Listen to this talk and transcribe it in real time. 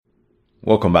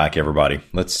Welcome back, everybody.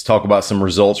 Let's talk about some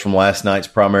results from last night's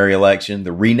primary election,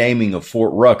 the renaming of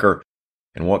Fort Rucker,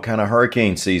 and what kind of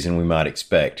hurricane season we might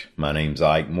expect. My name's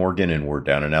Ike Morgan, and we're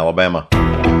down in Alabama.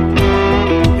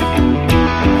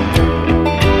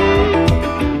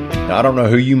 Now, I don't know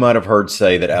who you might have heard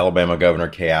say that Alabama Governor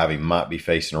Kay Ivey might be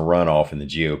facing a runoff in the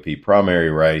GOP primary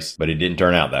race, but it didn't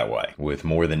turn out that way. With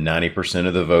more than 90%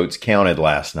 of the votes counted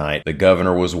last night, the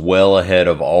governor was well ahead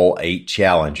of all 8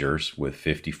 challengers with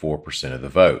 54% of the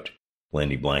vote.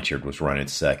 Lindy Blanchard was running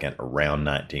second, around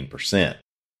 19%.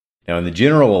 Now, in the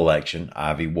general election,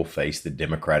 Ivey will face the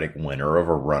Democratic winner of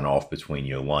a runoff between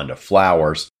Yolanda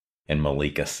Flowers and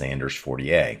Malika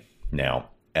Sanders-Fortier. Now,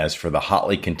 as for the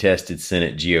hotly contested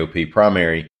Senate GOP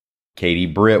primary, Katie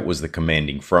Britt was the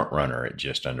commanding frontrunner at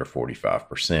just under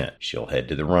 45%. She'll head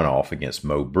to the runoff against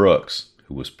Mo Brooks,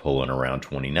 who was pulling around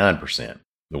 29%.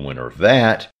 The winner of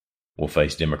that will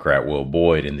face Democrat Will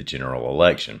Boyd in the general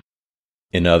election.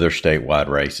 In other statewide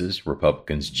races,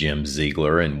 Republicans Jim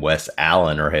Ziegler and Wes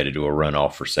Allen are headed to a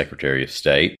runoff for Secretary of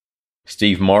State.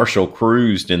 Steve Marshall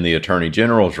cruised in the Attorney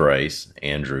General's race.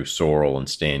 Andrew Sorrell and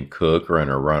Stan Cook are in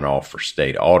a runoff for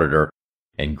State Auditor.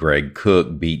 And Greg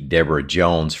Cook beat Deborah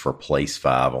Jones for Place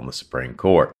 5 on the Supreme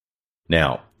Court.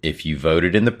 Now, if you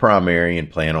voted in the primary and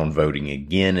plan on voting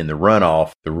again in the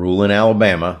runoff, the rule in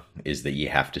Alabama is that you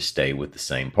have to stay with the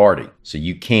same party. So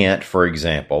you can't, for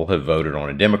example, have voted on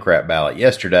a Democrat ballot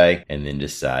yesterday and then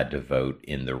decide to vote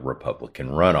in the Republican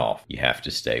runoff. You have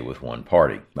to stay with one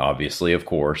party. Obviously, of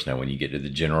course, now when you get to the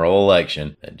general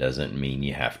election, that doesn't mean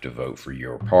you have to vote for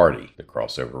your party. The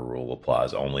crossover rule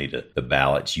applies only to the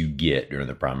ballots you get during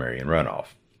the primary and runoff.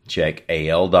 Check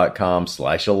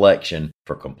al.com/election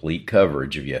for complete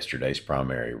coverage of yesterday's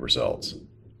primary results.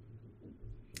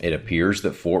 It appears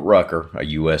that Fort Rucker, a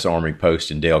U.S. Army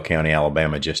post in Dale County,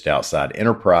 Alabama, just outside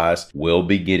Enterprise, will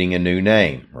be getting a new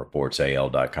name, reports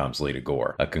AL.com's Lita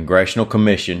Gore. A congressional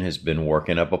commission has been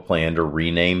working up a plan to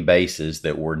rename bases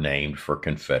that were named for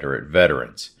Confederate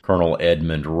veterans. Colonel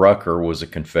Edmund Rucker was a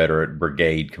Confederate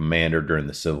brigade commander during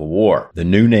the Civil War. The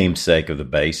new namesake of the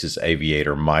base is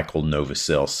Aviator Michael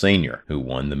Novosel Sr., who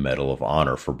won the Medal of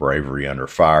Honor for bravery under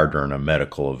fire during a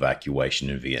medical evacuation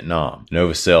in Vietnam.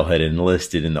 Novosel had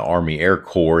enlisted in the Army Air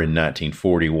Corps in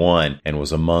 1941 and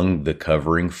was among the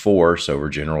covering force over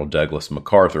General Douglas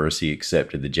MacArthur as he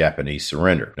accepted the Japanese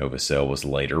surrender. Novosel was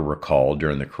later recalled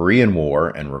during the Korean War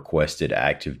and requested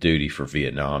active duty for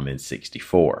Vietnam in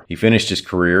 '64. He finished his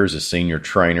career as a senior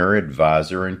trainer,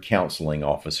 advisor, and counseling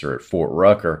officer at Fort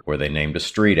Rucker, where they named a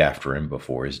street after him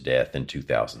before his death in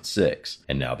 2006.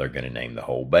 And now they're going to name the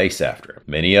whole base after him.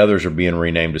 Many others are being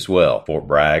renamed as well. Fort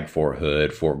Bragg, Fort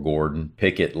Hood, Fort Gordon,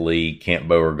 Pickett, Lee, Camp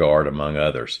Beauregard, among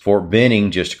others. Fort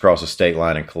Benning, just across the state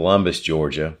line in Columbus,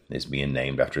 Georgia, is being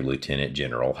named after Lieutenant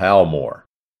General Hal Moore.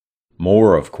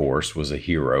 Moore, of course, was a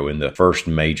hero in the first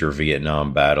major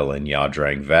Vietnam battle in Nha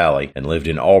Trang Valley and lived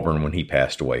in Auburn when he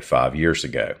passed away 5 years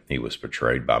ago. He was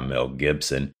portrayed by Mel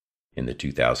Gibson in the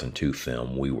 2002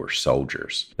 film We Were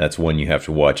Soldiers. That's one you have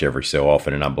to watch every so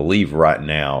often, and I believe right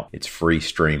now it's free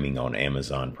streaming on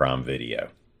Amazon Prime Video.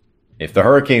 If the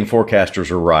hurricane forecasters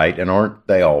are right, and aren't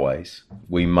they always,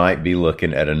 we might be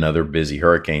looking at another busy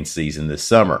hurricane season this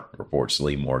summer, reports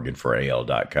Lee Morgan for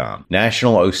AL.com.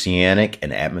 National Oceanic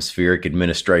and Atmospheric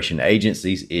Administration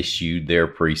agencies issued their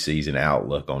preseason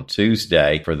outlook on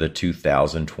Tuesday for the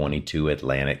 2022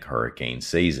 Atlantic hurricane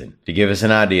season. To give us an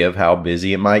idea of how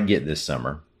busy it might get this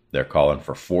summer, they're calling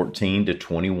for 14 to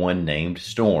 21 named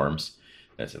storms,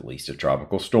 that's at least a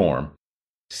tropical storm,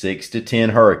 6 to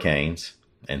 10 hurricanes,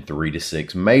 and 3 to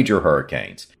 6 major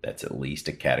hurricanes. That's at least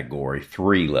a Category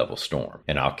 3 level storm.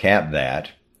 And I'll cap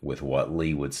that with what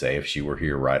Lee would say if she were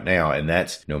here right now, and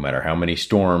that's no matter how many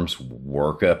storms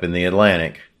work up in the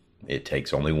Atlantic, it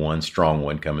takes only one strong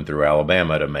one coming through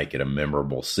Alabama to make it a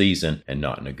memorable season, and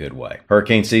not in a good way.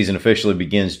 Hurricane season officially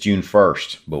begins June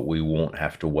 1st, but we won't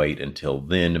have to wait until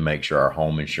then to make sure our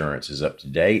home insurance is up to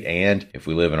date, and if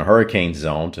we live in a hurricane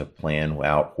zone, to plan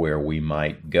out where we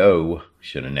might go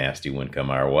should a nasty one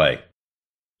come our way.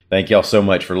 Thank y'all so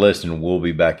much for listening. We'll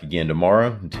be back again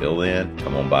tomorrow. Until then,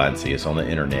 come on by and see us on the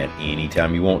internet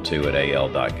anytime you want to at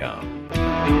al.com.